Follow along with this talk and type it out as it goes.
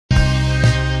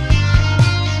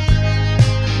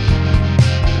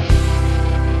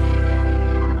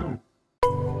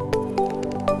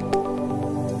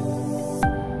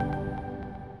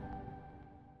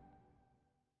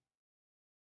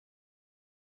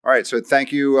All right, so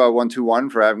thank you, 121,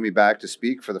 for having me back to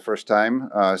speak for the first time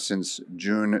since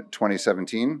June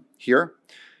 2017 here,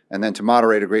 and then to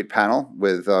moderate a great panel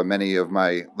with many of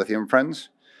my lithium friends.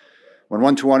 When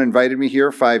 121 invited me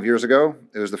here 5 years ago,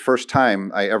 it was the first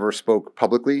time I ever spoke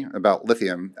publicly about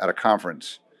lithium at a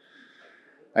conference.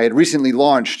 I had recently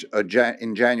launched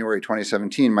in January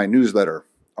 2017 my newsletter,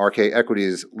 RK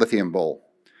Equity's Lithium Bull,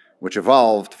 which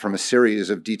evolved from a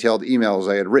series of detailed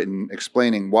emails I had written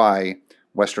explaining why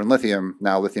Western Lithium,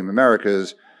 now Lithium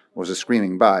Americas, was a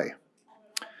screaming buy.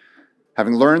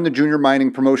 Having learned the junior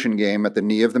mining promotion game at the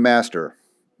knee of the master,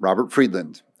 Robert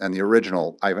Friedland, and the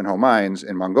original Ivanhoe Mines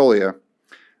in Mongolia,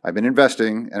 I've been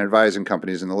investing and advising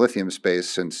companies in the lithium space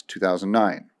since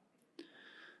 2009.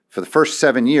 For the first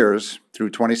 7 years,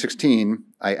 through 2016,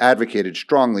 I advocated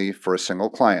strongly for a single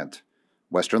client,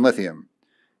 Western Lithium,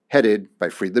 headed by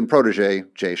Friedland protege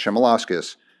Jay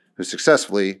Shemalauskas, who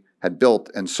successfully had built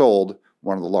and sold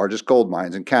one of the largest gold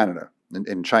mines in Canada,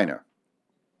 in China.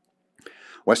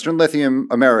 Western Lithium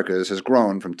Americas has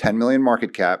grown from 10 million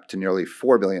market cap to nearly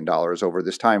 $4 billion over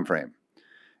this time frame,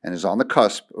 and is on the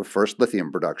cusp of first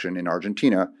lithium production in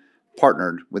Argentina,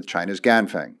 partnered with China's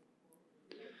Ganfeng.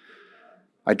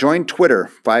 I joined Twitter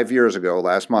 5 years ago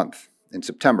last month, in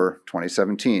September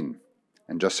 2017,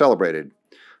 and just celebrated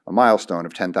a milestone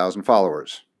of 10,000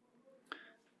 followers.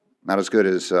 Not as good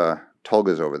as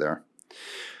Tolga's over there.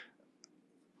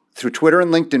 Through Twitter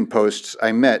and LinkedIn posts,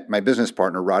 I met my business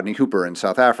partner Rodney Hooper in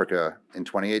South Africa in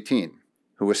 2018,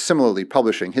 who was similarly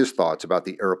publishing his thoughts about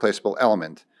the irreplaceable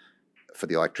element for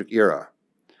the electric era.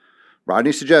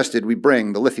 Rodney suggested we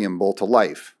bring the Lithium Bull to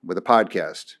life with a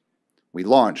podcast. We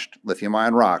launched Lithium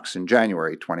Ion Rocks in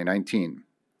January 2019.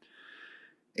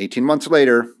 18 months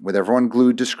later, with everyone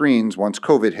glued to screens once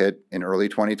COVID hit in early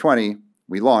 2020,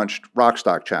 we launched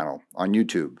Rockstock Channel on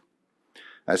YouTube.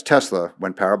 As Tesla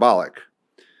went parabolic,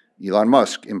 Elon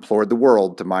Musk implored the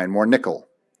world to mine more nickel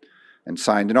and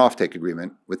signed an offtake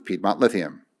agreement with Piedmont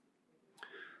Lithium.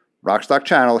 Rockstock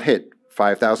Channel hit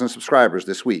 5,000 subscribers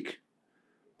this week,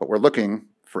 but we're looking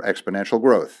for exponential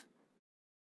growth.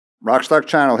 Rockstock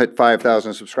Channel hit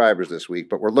 5,000 subscribers this week,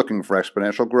 but we're looking for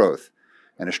exponential growth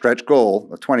and a stretch goal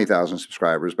of 20,000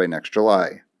 subscribers by next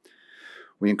July.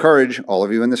 We encourage all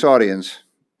of you in this audience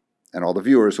and all the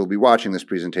viewers who will be watching this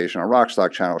presentation on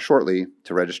Rockstock Channel shortly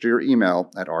to register your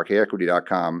email at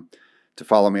rkequity.com, to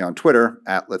follow me on Twitter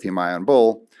at Lithium Ion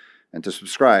Bull, and to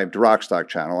subscribe to Rockstock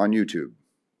Channel on YouTube.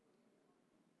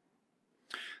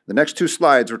 The next two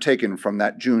slides were taken from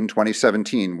that June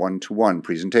 2017 1-to-1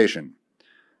 presentation.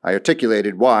 I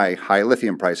articulated why high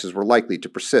lithium prices were likely to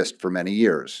persist for many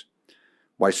years,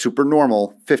 why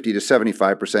supernormal 50 to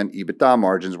 75% EBITDA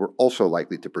margins were also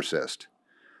likely to persist,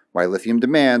 why lithium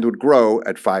demand would grow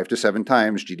at 5 to 7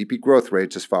 times GDP growth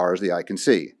rates as far as the eye can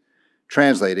see,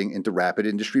 translating into rapid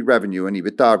industry revenue and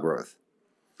EBITDA growth.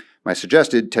 My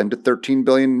suggested 10 to 13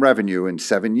 billion revenue in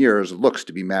 7 years looks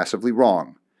to be massively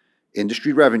wrong.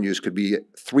 Industry revenues could be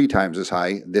 3 times as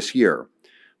high this year,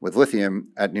 with lithium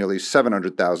at nearly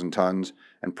 700,000 tons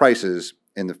and prices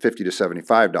in the $50 to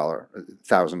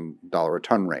 $75,000 a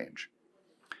ton range.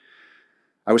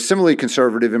 I was similarly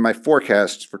conservative in my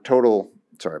forecast for total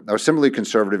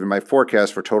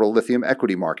lithium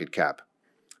equity market cap.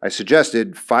 I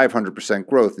suggested 500%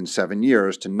 growth in 7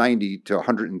 years to 90 to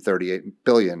 138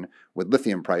 billion, with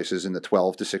lithium prices in the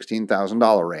 $12 to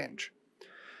 $16,000 range.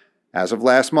 As of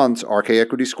last month's RK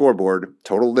Equity scoreboard,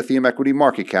 total lithium equity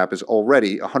market cap is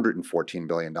already $114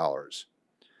 billion.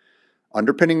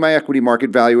 Underpinning my equity market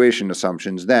valuation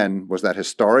assumptions then was that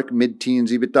historic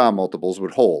mid-teens EBITDA multiples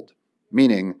would hold,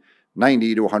 meaning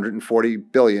 90 to 140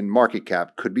 billion market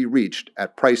cap could be reached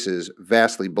at prices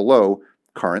vastly below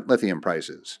current lithium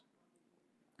prices.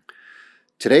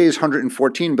 Today's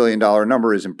 $114 billion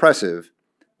number is impressive,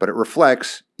 but it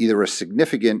reflects either a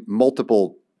significant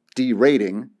multiple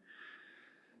derating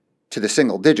to the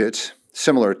single digits,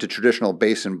 similar to traditional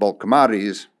base and bulk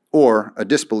commodities, or a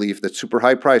disbelief that super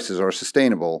high prices are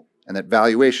sustainable and that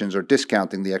valuations are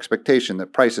discounting the expectation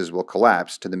that prices will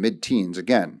collapse to the mid-teens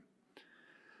again.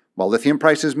 While lithium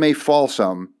prices may fall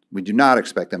some, we do not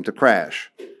expect them to crash.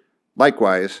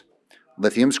 Likewise,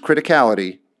 lithium's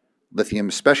criticality,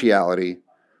 lithium's speciality,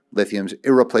 lithium's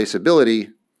irreplaceability,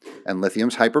 and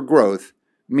lithium's hypergrowth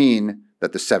mean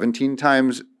that the 17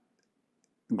 times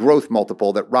growth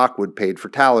multiple that Rockwood paid for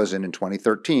Talison in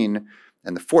 2013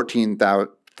 and the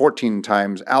 14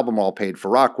 times Albemarle paid for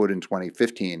Rockwood in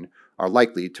 2015 are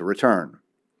likely to return.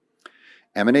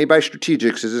 M&A by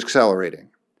strategics is accelerating.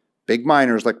 Big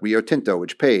miners like Rio Tinto,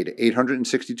 which paid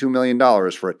 $862 million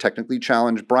for a technically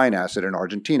challenged brine asset in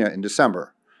Argentina in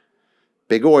December.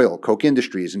 Big Oil, Koch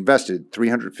Industries, invested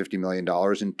 $350 million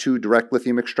in 2 direct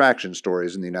lithium extraction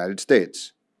stories in the United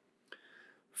States.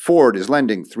 Ford is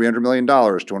lending $300 million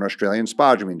to an Australian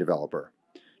spodumene developer.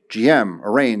 GM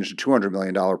arranged a $200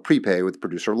 million prepay with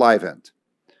producer Livent.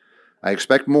 I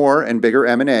expect more and bigger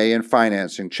M&A and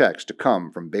financing checks to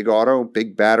come from big auto,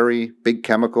 big battery, big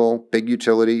chemical, big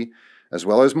utility, as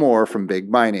well as more from big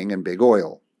mining and big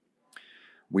oil.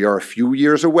 We are a few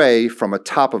years away from a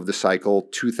top-of-the-cycle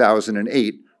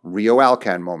 2008 Rio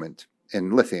Alcan moment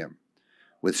in lithium,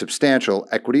 with substantial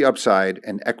equity upside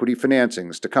and equity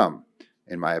financings to come,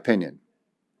 in my opinion.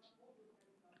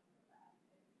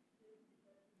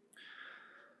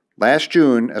 Last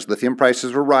June, as lithium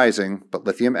prices were rising but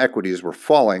lithium equities were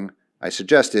falling, I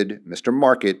suggested Mr.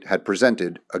 Market had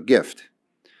presented a gift,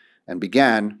 and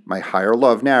began my higher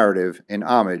love narrative in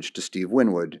homage to Steve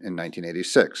Winwood in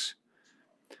 1986.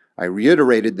 I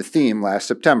reiterated the theme last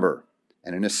September,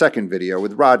 and in a second video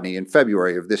with Rodney in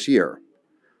February of this year.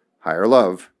 Higher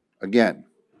love again.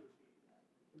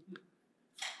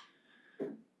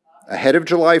 Ahead of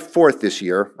July 4th this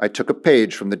year, I took a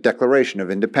page from the Declaration of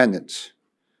Independence.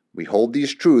 We hold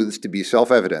these truths to be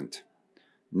self-evident.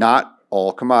 Not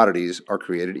all commodities are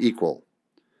created equal.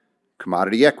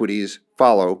 Commodity equities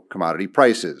follow commodity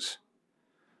prices.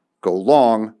 Go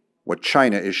long what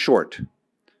China is short.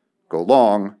 Go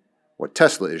long what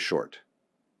Tesla is short.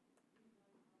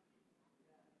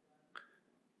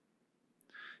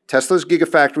 Tesla's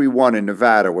Gigafactory 1 in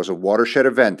Nevada was a watershed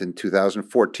event in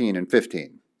 2014 and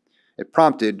 15. It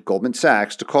prompted Goldman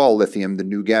Sachs to call lithium the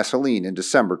new gasoline in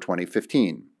December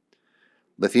 2015.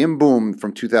 Lithium boomed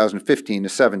from 2015 to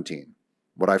 17,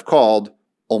 what I've called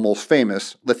almost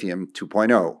famous Lithium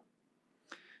 2.0.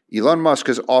 Elon Musk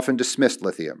has often dismissed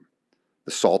lithium,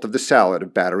 the salt of the salad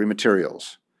of battery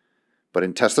materials. But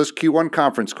in Tesla's Q1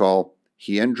 conference call,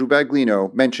 he and Drew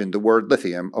Baglino mentioned the word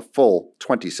lithium a full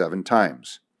 27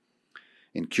 times.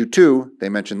 In Q2, they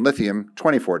mentioned lithium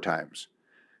 24 times,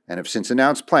 and have since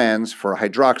announced plans for a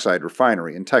hydroxide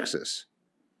refinery in Texas.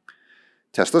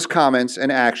 Tesla's comments and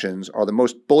actions are the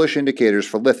most bullish indicators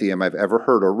for lithium I've ever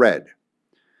heard or read.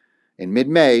 In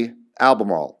mid-May,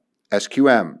 Albemarle,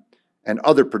 SQM, and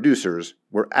other producers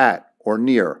were at or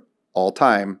near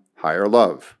all-time higher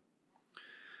love.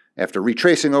 After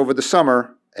retracing over the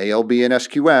summer, ALB and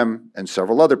SQM and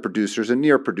several other producers and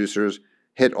near producers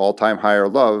hit all-time higher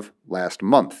love last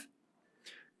month.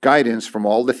 Guidance from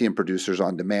all lithium producers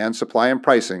on demand, supply, and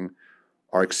pricing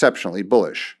are exceptionally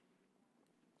bullish.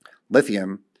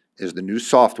 Lithium is the new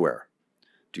software.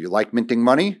 Do you like minting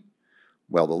money?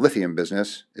 Well, the lithium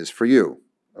business is for you,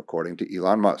 according to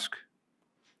Elon Musk.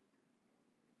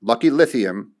 Lucky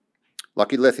Lithium.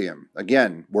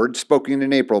 Again, words spoken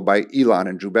in April by Elon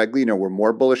and Drew Baglino were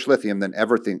more bullish lithium than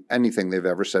anything they've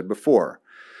ever said before.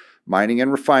 Mining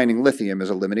and refining lithium is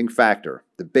a limiting factor,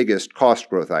 the biggest cost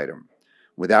growth item.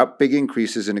 Without big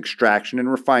increases in extraction and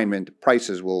refinement,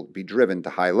 prices will be driven to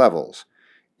high levels.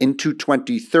 Into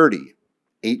 2030,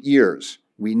 8 years,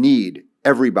 we need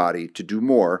everybody to do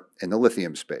more in the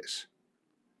lithium space.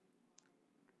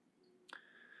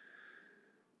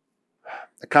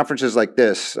 At conferences like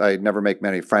this, I never make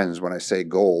many friends when I say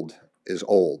gold is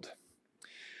old.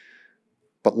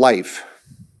 But life,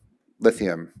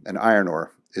 lithium, and iron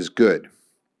ore is good.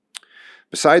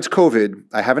 Besides COVID,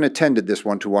 I haven't attended this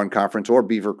one-to-one conference or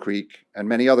Beaver Creek and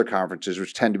many other conferences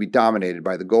which tend to be dominated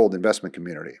by the gold investment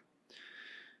community.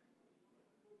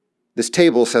 This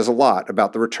table says a lot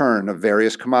about the return of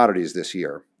various commodities this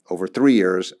year, over 3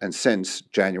 years and since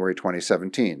January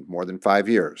 2017, more than 5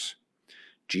 years.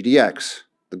 GDX,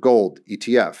 the gold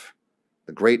ETF,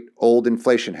 the great old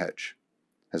inflation hedge,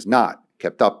 has not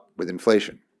kept up with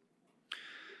inflation.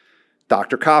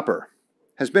 Dr. Copper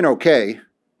has been okay,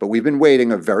 but we've been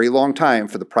waiting a very long time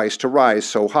for the price to rise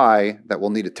so high that we'll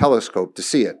need a telescope to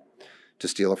see it, to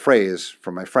steal a phrase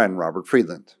from my friend Robert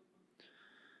Friedland.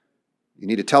 You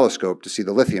need a telescope to see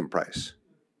the lithium price.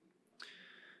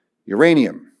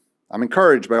 Uranium. I'm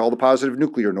encouraged by all the positive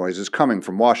nuclear noises coming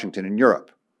from Washington and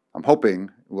Europe. I'm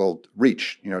hoping we'll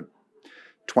reach,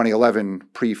 2011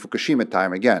 pre-Fukushima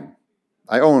time again.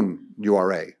 I own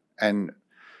URA and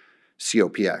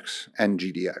COPX and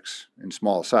GDX in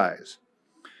small size.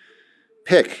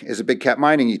 PIC is a big cap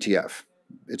mining ETF.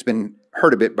 It's been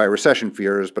hurt a bit by recession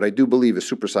fears, but I do believe a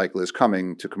supercycle is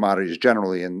coming to commodities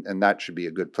generally, and that should be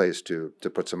a good place to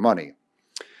put some money.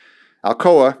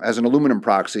 Alcoa as an aluminum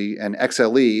proxy and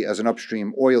XLE as an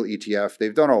upstream oil ETF,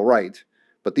 they've done all right,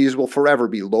 but these will forever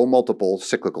be low multiple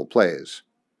cyclical plays.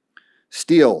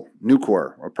 Steel,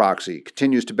 Nucor, or proxy,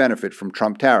 continues to benefit from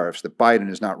Trump tariffs that Biden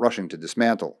is not rushing to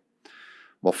dismantle.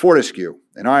 while Fortescue,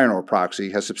 an iron ore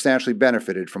proxy, has substantially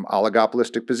benefited from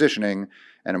oligopolistic positioning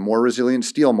and a more resilient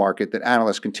steel market that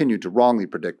analysts continue to wrongly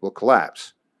predict will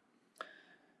collapse.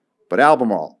 But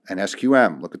Albemarle and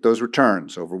SQM, look at those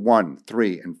returns over 1,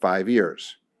 3, and 5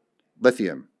 years.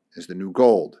 Lithium is the new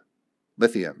gold.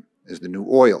 Lithium is the new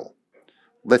oil.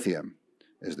 Lithium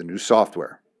is the new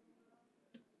software.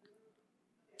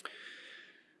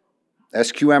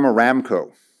 SQM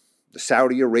Aramco, the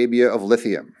Saudi Arabia of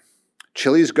lithium.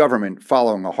 Chile's government,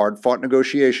 following a hard-fought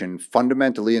negotiation,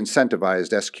 fundamentally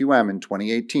incentivized SQM in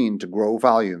 2018 to grow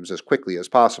volumes as quickly as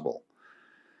possible.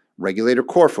 Regulator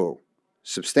Corfo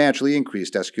substantially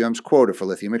increased SQM's quota for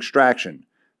lithium extraction,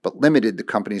 but limited the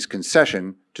company's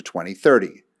concession to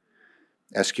 2030.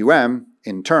 SQM,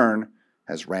 in turn,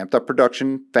 has ramped up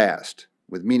production fast,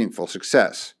 with meaningful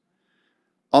success.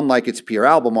 Unlike its peer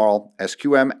Albemarle,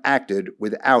 SQM acted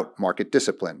without market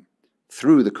discipline,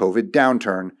 through the COVID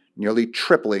downturn, nearly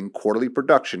tripling quarterly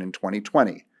production in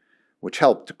 2020, which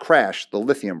helped to crash the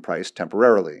lithium price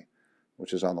temporarily,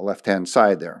 which is on the left-hand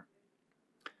side there.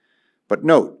 But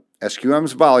note,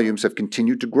 SQM's volumes have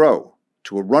continued to grow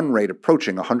to a run rate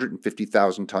approaching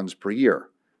 150,000 tons per year,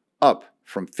 up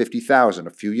from 50,000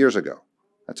 a few years ago.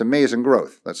 That's amazing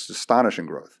growth. That's astonishing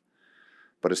growth.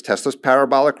 But as Tesla's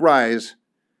parabolic rise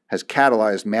has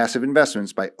catalyzed massive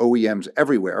investments by OEMs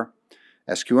everywhere,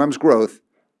 SQM's growth,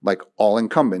 like all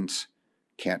incumbents,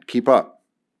 can't keep up.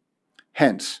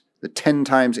 Hence, the 10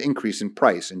 times increase in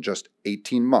price in just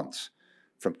 18 months,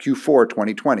 from Q4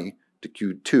 2020 to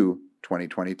Q2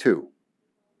 2022.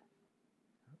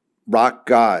 Rock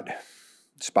God,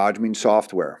 spodumene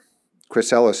software,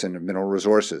 Chris Ellison of Mineral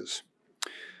Resources.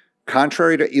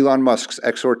 Contrary to Elon Musk's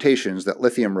exhortations that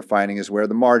lithium refining is where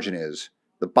the margin is,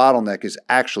 the bottleneck is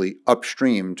actually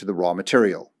upstream to the raw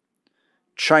material.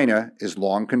 China is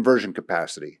long conversion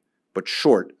capacity, but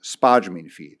short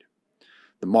spodumene feed.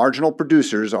 The marginal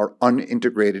producers are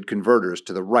unintegrated converters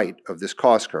to the right of this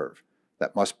cost curve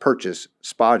that must purchase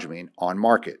spodumene on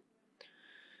market.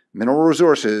 Mineral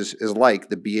Resources is like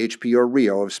the BHP or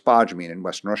Rio of spodumene in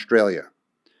Western Australia.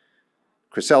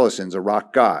 Chris Ellison's a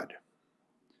rock god.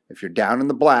 If you're down in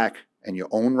the black and you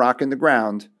own rock in the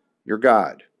ground, you're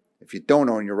God. If you don't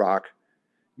own your rock,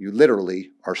 you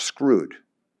literally are screwed.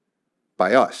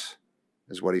 By us,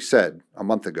 is what he said a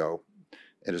month ago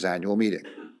at his annual meeting.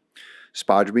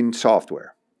 Spodumene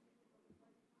software.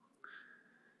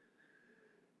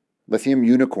 Lithium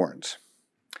unicorns.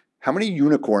 How many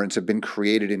unicorns have been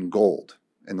created in gold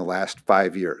in the last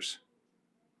 5 years?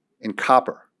 In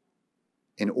copper?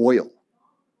 In oil?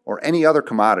 Or any other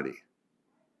commodity?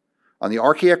 On the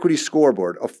Archaea Equity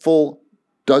scoreboard, a full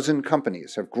dozen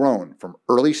companies have grown from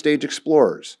early stage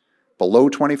explorers below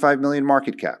 25 million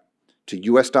market cap to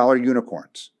US dollar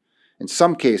unicorns, in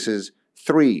some cases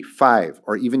 3, 5,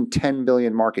 or even 10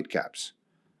 billion market caps.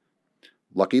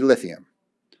 Lucky Lithium,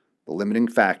 the limiting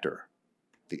factor,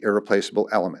 the irreplaceable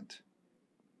element.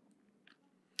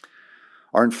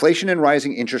 Are inflation and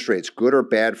rising interest rates good or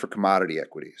bad for commodity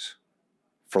equities?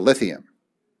 For lithium,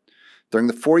 during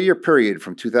the 4-year period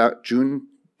from June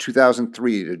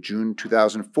 2003 to June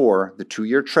 2004, the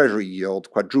 2-year Treasury yield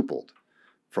quadrupled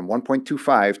from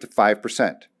 1.25 to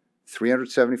 5%,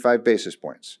 375 basis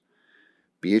points.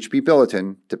 BHP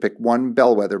Billiton, to pick one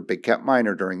bellwether big cap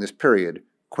miner during this period,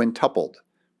 quintupled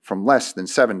from less than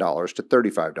 $7 to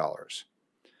 $35.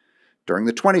 During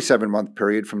the 27-month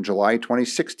period from July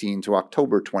 2016 to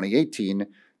October 2018,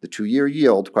 the 2-year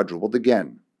yield quadrupled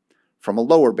again, from a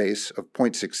lower base of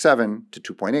 0.67 to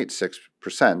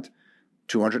 2.86%,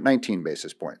 219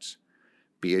 basis points.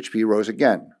 BHP rose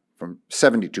again from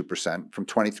 72% from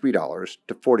 $23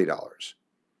 to $40.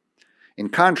 In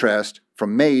contrast,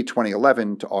 from May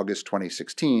 2011 to August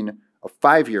 2016, a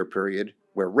 5-year period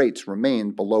where rates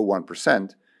remained below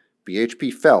 1%,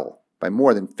 BHP fell by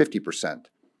more than 50%,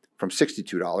 from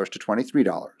 $62 to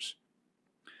 $23.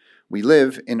 We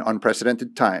live in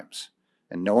unprecedented times,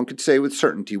 and no one could say with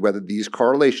certainty whether these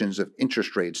correlations of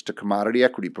interest rates to commodity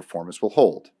equity performance will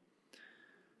hold.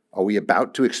 Are we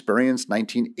about to experience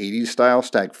 1980s-style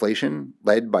stagflation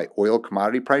led by oil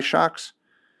commodity price shocks?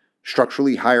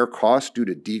 Structurally higher costs due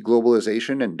to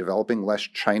deglobalization and developing less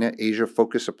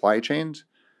China-Asia-focused supply chains?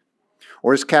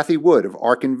 Or is Cathie Wood of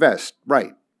ARK Invest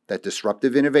right that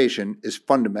disruptive innovation is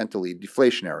fundamentally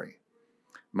deflationary,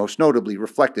 most notably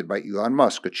reflected by Elon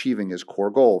Musk achieving his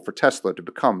core goal for Tesla to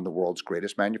become the world's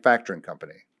greatest manufacturing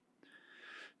company?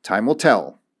 Time will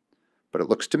tell, but it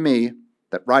looks to me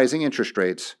that rising interest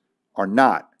rates are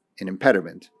not an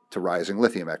impediment to rising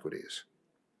lithium equities.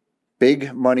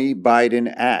 Big Money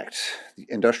Biden Act, the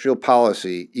industrial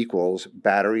policy equals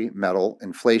battery metal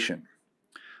inflation.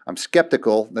 I'm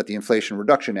skeptical that the Inflation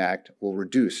Reduction Act will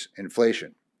reduce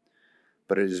inflation,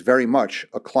 but it is very much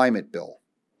a climate bill,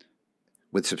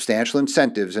 with substantial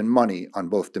incentives and money on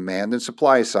both demand and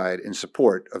supply side in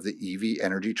support of the EV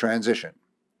energy transition.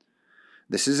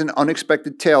 This is an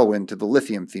unexpected tailwind to the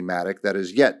lithium thematic that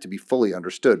is yet to be fully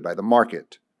understood by the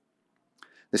market.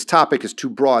 This topic is too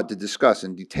broad to discuss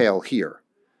in detail here,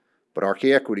 but RK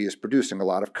Equity is producing a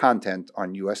lot of content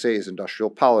on USA's industrial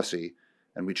policy,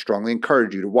 and we'd strongly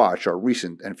encourage you to watch our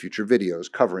recent and future videos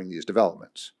covering these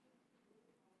developments.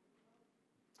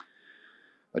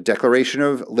 A declaration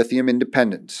of lithium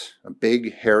independence, a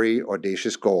big, hairy,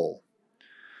 audacious goal.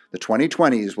 The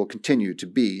 2020s will continue to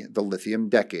be the lithium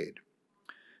decade.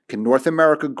 Can North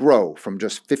America grow from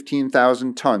just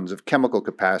 15,000 tons of chemical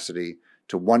capacity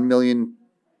to 1 million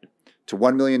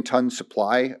ton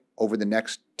supply over the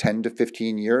next 10 to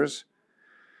 15 years?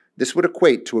 This would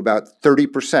equate to about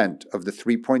 30% of the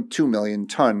 3.2 million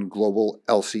ton global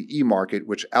LCE market,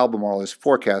 which Albemarle is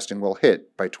forecasting will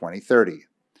hit by 2030.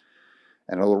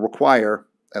 And it will require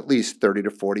at least 30 to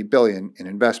 40 billion in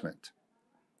investment.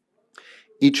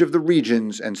 Each of the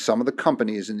regions and some of the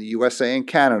companies in the USA and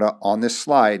Canada on this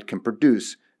slide can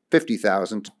produce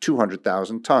 50,000 to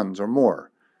 200,000 tons or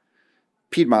more.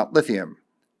 Piedmont Lithium,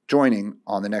 joining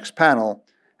on the next panel,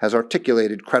 has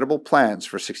articulated credible plans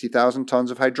for 60,000 tons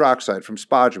of hydroxide from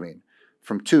spodumene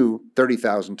from two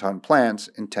 30,000-ton plants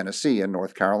in Tennessee and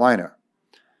North Carolina.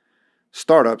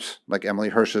 Startups like Emily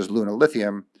Hirsch's Luna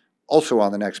Lithium, also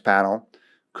on the next panel,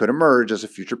 could emerge as a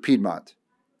future Piedmont,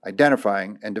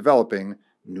 identifying and developing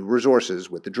new resources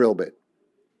with the drill bit.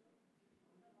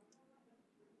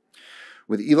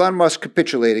 With Elon Musk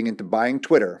capitulating into buying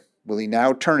Twitter, will he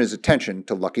now turn his attention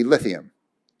to Lucky Lithium?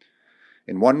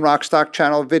 In one Rockstock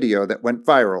channel video that went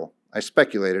viral, I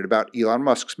speculated about Elon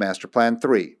Musk's Master Plan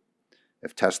 3.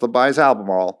 If Tesla buys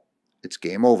Albemarle, it's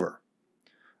game over.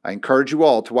 I encourage you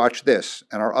all to watch this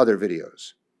and our other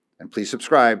videos. And please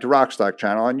subscribe to Rockstock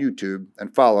channel on YouTube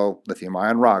and follow Lithium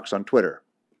Ion Rocks on Twitter.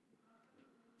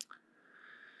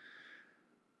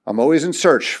 I'm always in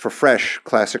search for fresh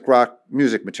classic rock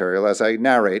music material as I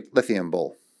narrate Lithium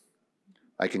Bull.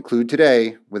 I conclude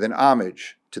today with an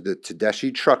homage to the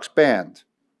Tedeschi Trucks Band,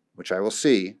 which I will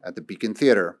see at the Beacon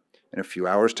Theater in a few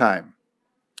hours' time.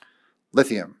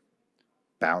 Lithium,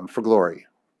 Bound for Glory.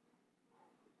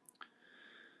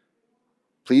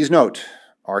 Please note,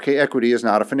 RK Equity is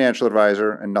not a financial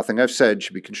advisor, and nothing I've said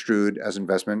should be construed as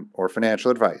investment or financial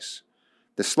advice.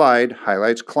 This slide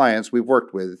highlights clients we've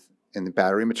worked with in the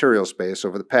battery material space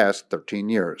over the past 13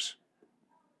 years.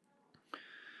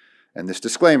 And this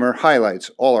disclaimer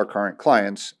highlights all our current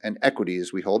clients and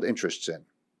equities we hold interests in.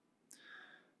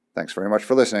 Thanks very much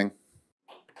for listening.